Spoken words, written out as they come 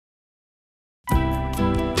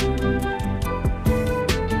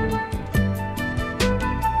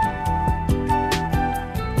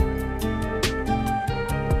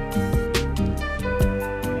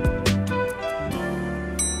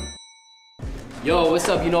Yo, what's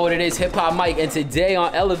up? You know what it is, Hip Hop Mike, and today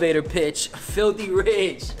on Elevator Pitch, Philthy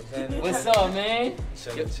Rich. What's up, man?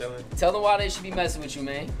 Chillin'. Tell them why they should be messing with you,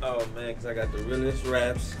 man. Oh man, cause I got the realest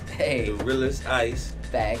raps, Hey. the realest ice.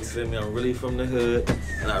 Facts. You feel me? I'm really from the hood,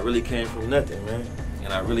 and I really came from nothing, man.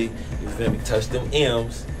 And I really, you feel me, touched them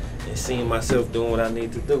M's and seeing myself doing what I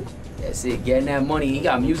need to do. That's it, getting that money. He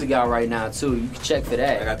got music out right now, too. You can check for I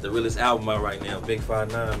that. got the realest album out right now, Big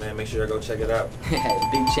 5'9", man. Make sure you go check it out.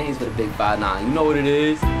 Big chains for the Big 5'9". You know what it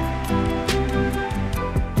is.